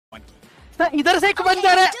इधर से एक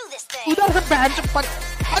बंदर है, उधर से बैंच पर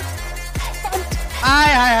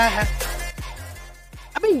आय हाय हाय।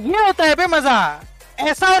 अबे ये होता है बे मजा,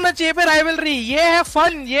 ऐसा होना चाहिए पे राइवलरी। ये है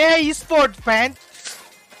फन, ये है ई स्पोर्ट फैन।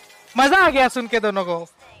 मजा आ गया सुन के, दोनों को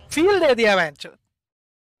फील दे दिया बेंच।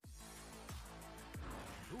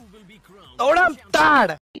 थोड़ा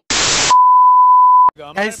ताड़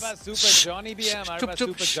हमारे पास सुपर जॉनी भी है, हमारे पास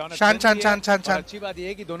सुपर जॉनथन शान शान भी है। शान शान और शान। अच्छी बात ये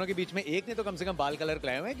है कि दोनों के बीच में एक ने तो कम से कम बाल कलर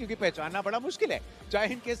कराए हुए हैं, क्योंकि पहचानना बड़ा मुश्किल है, चाहे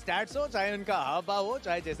इनके स्टैट्स हो, चाहे उनका हाव भाव हो,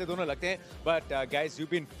 चाहे जैसे दोनों लगते हैं। But guys you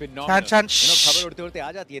been phenomenal. शान खबर उड़ते उड़ते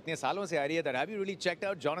आ जाती है, इतने सालों से आ रही है। That have you really checked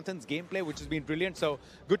out जॉनथन्स game play which has been brilliant. So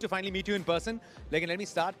good to finally meet you in person. लेकिन लेट मी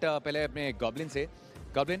स्टार्ट पहले अपने गॉब्लिन से।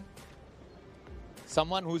 Goblin,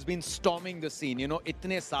 someone who's been storming the scene, you know,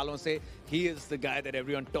 itne salon se he is the guy that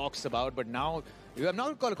everyone talks about, but now you have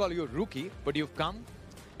not call you a rookie, but you've come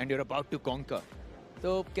and you're about to conquer.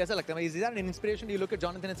 तो कैसा लगता है? Is that an inspiration? Do you look at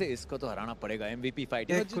Jonathan and say इसको तो हराना पड़ेगा, MVP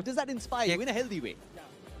fight, you know, does that inspire you in a healthy way?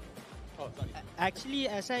 Actually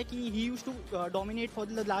ऐसा है कि ही used to dominate for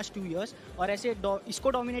the last 2 years, और ऐसे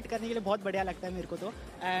इसको dominate करने के लिए बहुत बढ़िया लगता है मेरे को तो,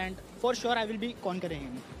 and for sure I will be conquering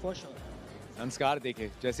him for sure. संस्कार देखे,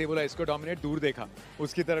 जैसे बोला इसको डोमिनेट, दूर देखा,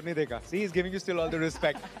 उसकी तरफ नहीं देखा। See, he's giving you still all the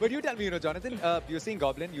respect. But you tell me, you know, Jonathan, you're seeing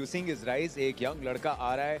Goblin, you're seeing his rise. एक young लड़का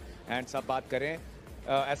आ रहा है and सब बात करें।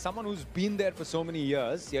 As someone who's been there for so many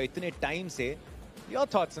years, या इतने time से, your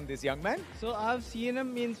thoughts on this young man? So I've seen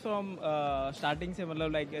him means from starting से,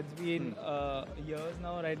 मतलब like it's been years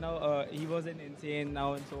now. Right now he was in Insane,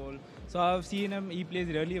 now in Soul. So I've seen him. He plays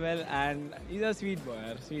really well and he's a sweet boy.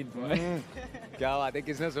 Sweet boy. क्या बात है,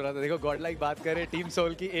 किसने सुना था? देखो God like बात करे, team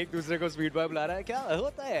soul की, एक दूसरे को स्वीट बॉय बुला रहा है। क्या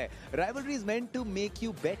होता है? Rivalry is meant to make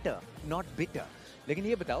you better, not bitter. लेकिन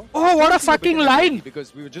ये बताओ, oh what a fucking line,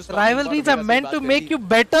 rivalries are meant to make you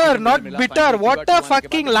better not bitter. What a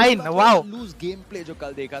fucking line. Wow. Loose game play जो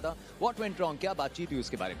कल देखा था, what went wrong? क्या बातचीत हुई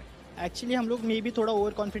उसके बारे में? एक्चुअली हम लोग मे बी थोड़ा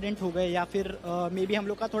ओवर कॉन्फिडेंट हो गए, या फिर मे बी हम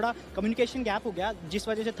लोग का थोड़ा कम्युनिकेशन गैप हो गया, जिस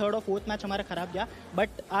वजह से थर्ड और फोर्थ मैच हमारा खराब गया। बट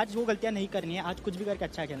आज वो गलतियां नहीं करनी है, आज कुछ भी करके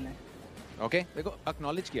अच्छा खेलना है। ओके, देखो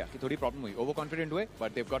एक्नॉलेज किया कि थोड़ी प्रॉब्लम हुई, ओवर कॉन्फिडेंट हुए,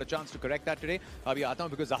 but they've got a chance to correct that today. अभी आता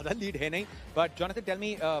हूं बिकॉज़ ज्यादा लीड है नहीं। बट जॉनथन टेल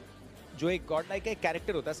मी, जो एक गॉड लाइक का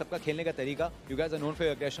कैरेक्टर होता है, सबका खेलने का तरीका, you guys are known for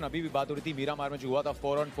aggression. अभी भी बात हो रही थी मीरामार में जो हुआ था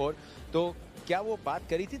 4 on 4, तो क्या वो बात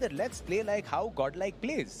करी थी that let's play like how God like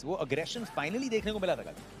pledge? वो अग्रेशन फाइनली देखने को मिला था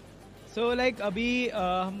कल। So like अभी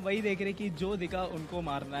हम वही देख रहे कि जो दिखा उनको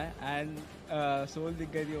मारना है, एंड सोल दिख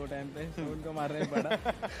गई थी वो टाइम पे, तो उनको मारना ही पड़ा।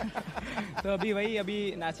 तो अभी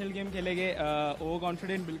नेशनल गेम खेलेंगे, ओवर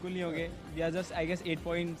कॉन्फिडेंट बिल्कुल नहीं हो गए। We are just I guess 8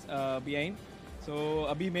 points behind. सो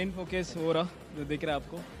अभी मेन फोकस हो रहा जो दिख रहा है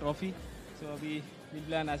आपको, ट्रॉफी। सो अभी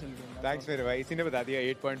नेशनल गेम। थैंक्स मेरे भाई, इसी ने बता दिया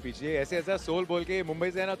 8 पॉइंट पीछे। ऐसे ऐसा सोल बोल के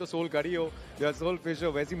मुंबई से है ना, तो सोल करी हो या सोल फिश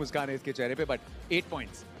हो, वैसी मुस्कान है इसके चेहरे पे। But 8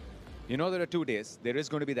 points, you know there are 2 days, there is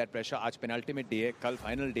going to be that pressure. आज penultimate day है, कल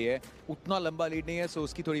final day है, उतना लंबा लीड नहीं है, so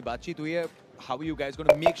उसकी थोड़ी बातचीत हुई है। How are you guys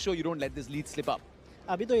going to make sure you don't let this lead slip up?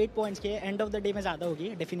 अभी तो 8 points के एंड ऑफ द डे में ज्यादा होगी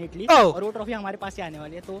डेफिनेटली, और वो ट्रॉफी हमारे पास ही आने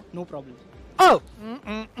वाली है, तो नो प्रॉब्लम।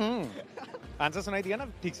 आंसर सुनाई दिया ना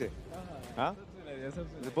ठीक से? हाँ,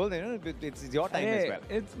 बोल दे ना, it's your time as well.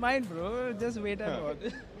 It's mine bro, just wait and watch.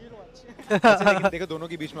 लेकिन देखो दोनों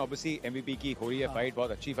के बीच में ऑब्वियसली MVP की हो रही है फाइट,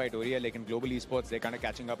 बहुत अच्छी फाइट हो रही है, लेकिन global esports they kind of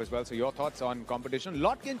catching up as well. So your thoughts on competition?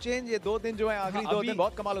 Lot can change, ये 2 दिन जो है, आखिरी 2 दिन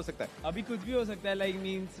बहुत कमाल हो सकता है। अभी कुछ भी हो सकता है, लाइक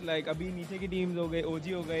मींस लाइक अभी नीचे की टीम्स हो गई,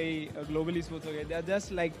 ओजी हो गई, ग्लोबल ई-स्पोर्ट्स हो गए, they are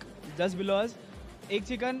just like just below अस, एक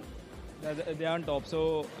chicken, they are on top.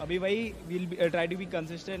 सो अभी वही will try to be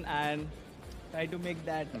consistent and try to make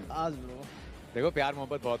that आज ब्रो। देखो प्यार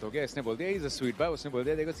मोहब्बत बहुत हो गया, इसने बोल दिया इज अ स्वीट बॉय, उसने बोल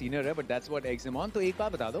दिया देखो सीनियर है, but that's what eggs him on. तो एक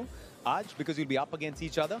बात बता दो, आज because you will be up against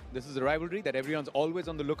each other, this is a rivalry that everyone is always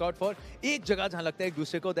on the look out for. एक जगह जहां लगता है एक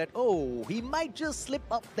दूसरे को that oh he might just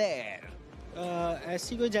slip up there,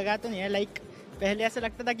 ऐसी कोई जगह तो नहीं है। लाइक पहले ऐसा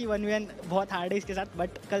लगता था कि 1v1 बहुत हार्ड है इसके साथ, बट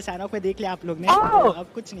कल सैनॉक पे देख लिया आप लोग ने, अब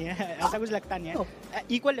कुछ नहीं है, ऐसा कुछ लगता नहीं है।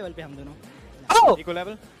 इक्वल लेवल पे हम दोनों। Equal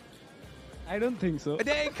level? I don't think so.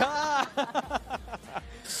 देखा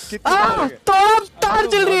तार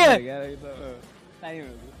चल रही है।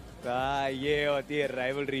 ये होती है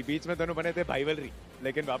राइवलरी, बीच में दोनों बने थे भाईवलरी,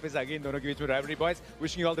 लेकिन वापस आ गई इन दोनों के बीच में rivalry. Boys,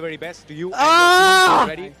 wishing you all the very best to you and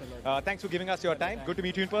ready. Thanks for giving us your time, good to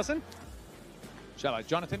meet you in person. शाबाश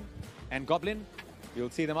Jonathan and goblin, you will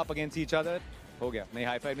see them up against each other. हो गया, नहीं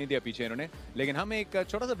high five नहीं दिया पीछे इन्होंने, लेकिन हम एक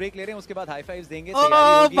छोटा सा ब्रेक ले रहे हैं, उसके बाद हाई फाइव्स देंगे। ओ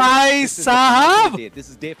भाई साहब, this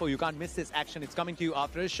is day 4, you can't miss this action, it's coming to you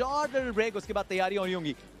after a short little break. उसके बाद तैयारी होनी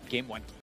होगी गेम 1 की।